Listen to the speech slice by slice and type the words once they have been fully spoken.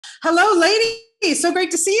Hello, ladies. So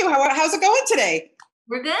great to see you. How's it going today?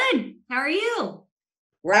 We're good. How are you?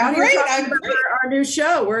 We're I'm out here great. talking I'm about great. our new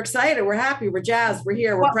show. We're excited. We're happy. We're jazzed. We're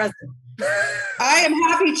here. We're Well, present. I am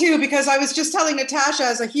happy too because I was just telling Natasha,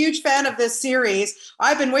 as a huge fan of this series,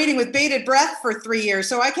 I've been waiting with bated breath for 3 years.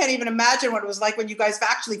 So I can't even imagine what it was like when you guys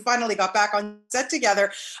actually finally got back on set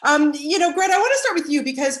together. Greta, I want to start with you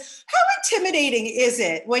because how intimidating is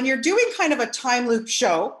it when you're doing kind of a time loop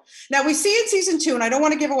show? Now we see in season 2, and I don't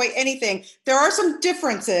want to give away anything, there are some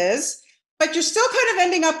differences, but you're still kind of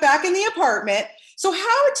ending up back in the apartment. So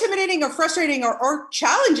how intimidating or frustrating or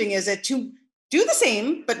challenging is it to do the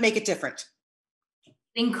same but make it different?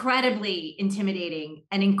 Incredibly intimidating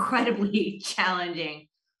and incredibly challenging.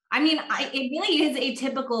 I mean, it really is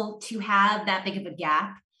atypical to have that big of a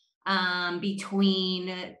gap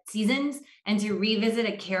between seasons and to revisit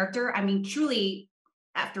a character. I mean, truly,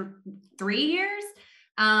 after 3 years.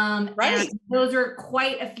 And Right. those are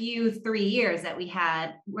quite a few 3 years that we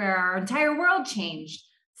had where our entire world changed.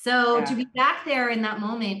 So to Yeah. be back there in that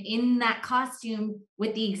moment, in that costume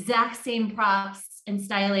with the exact same props and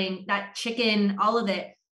styling, that chicken, all of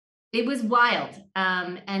it, it was wild.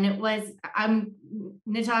 And it was,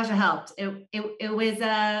 Natasha helped. I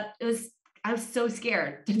was so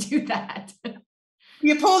scared to do that.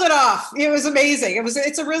 You pulled it off. It was amazing.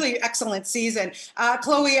 It's a really excellent season.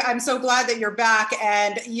 Chloe, I'm so glad that you're back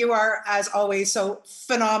and you are, as always, so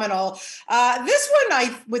phenomenal. This one,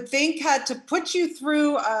 I would think, had to put you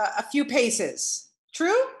through a few paces.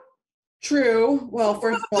 True? True. Well,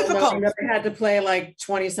 first of all, knowing Difficult. that I had to play like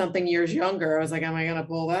 20 something years younger, I was like, am I going to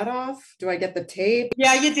pull that off? Do I get the tape?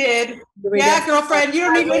 Yeah, you did. Do we get Yeah, girlfriend, you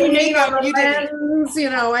don't need any Eileen on makeup. the You didn't. lens?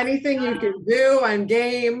 Anything you can do, I'm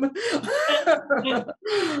game.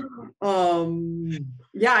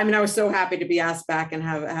 Yeah, I mean, I was so happy to be asked back and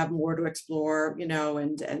have more to explore,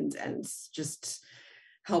 and just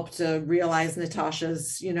help to realize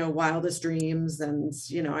Natasha's, wildest dreams. And,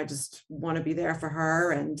 I just want to be there for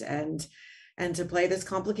her and to play this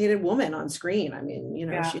complicated woman on screen. I mean,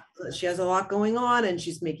 Yeah. she has a lot going on and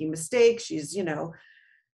she's making mistakes.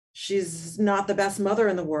 She's not the best mother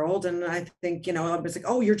in the world. And I think, it's like,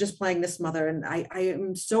 oh, you're just playing this mother. And I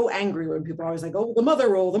am so angry when people are always like, oh, the mother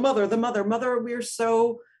role, the mother, we're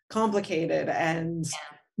so complicated and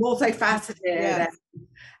multifaceted. Yeah.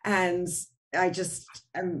 And I just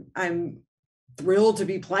I'm thrilled to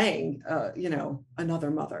be playing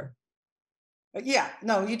another mother. Yeah,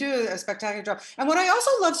 no, you do a spectacular job. And what I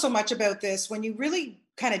also love so much about this, when you really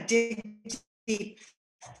kind of dig deep,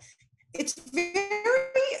 it's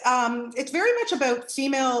very much about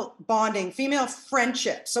female bonding, female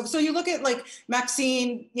friendship. So you look at like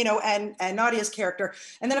Maxine, and Nadia's character,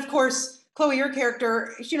 and then of course Chloe, your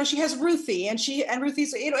character, she has Ruthie, and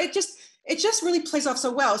Ruthie's, it just really plays off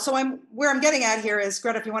so well. So I'm getting at here is,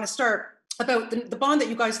 Greta, if you want to start about the bond that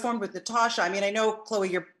you guys formed with Natasha. I mean, I know Chloe,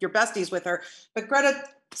 you're besties with her, but Greta,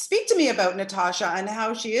 speak to me about Natasha and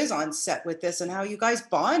how she is on set with this and how you guys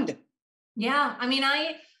bond. Yeah, I mean,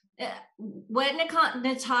 what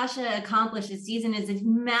Natasha accomplished this season is a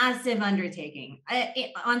massive undertaking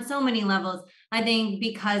on so many levels. I think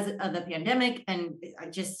because of the pandemic and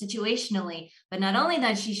just situationally, but not only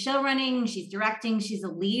that, she's show running, she's directing, she's the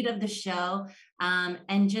lead of the show,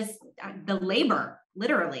 and just the labor,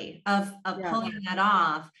 literally, of Yeah. pulling that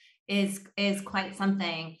off is quite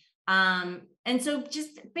something. And so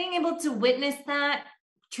just being able to witness that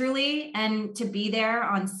truly, and to be there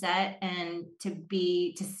on set and to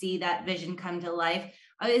see that vision come to life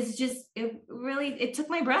is just, it took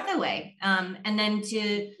my breath away. And then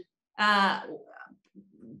to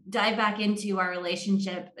dive back into our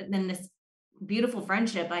relationship and then this beautiful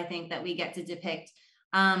friendship, I think, that we get to depict.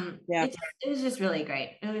 Yeah. It was just really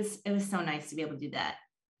great. It was so nice to be able to do that.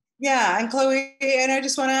 Yeah, and Chloe, and I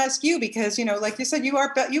just want to ask you because like you said, you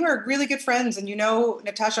are really good friends, and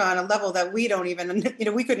Natasha on a level that we don't even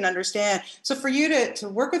we couldn't understand. So for you to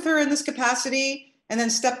work with her in this capacity and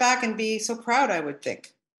then step back and be so proud, I would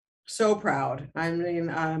think. So proud. I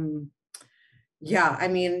mean, yeah, I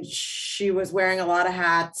mean, she was wearing a lot of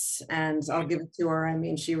hats, and I'll give it to her. I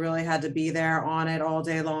mean, she really had to be there on it all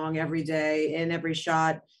day long, every day, in every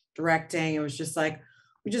shot, directing. It was just like,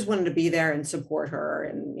 we just wanted to be there and support her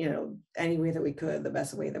and, any way that we could, the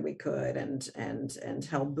best way that we could, and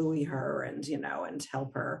help buoy her and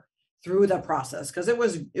help her through the process. Cause it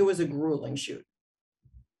was a grueling shoot.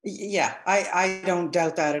 Yeah, I don't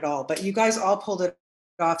doubt that at all. But you guys all pulled it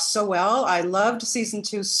off so well. I loved season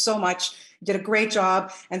 2 so much. You did a great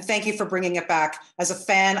job, and thank you for bringing it back. As a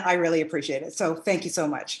fan, I really appreciate it. So thank you so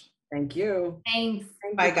much. Thank you. Thanks.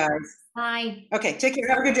 Thank Bye, you. guys. Bye. Okay, take care.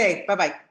 Have a good day. Bye bye.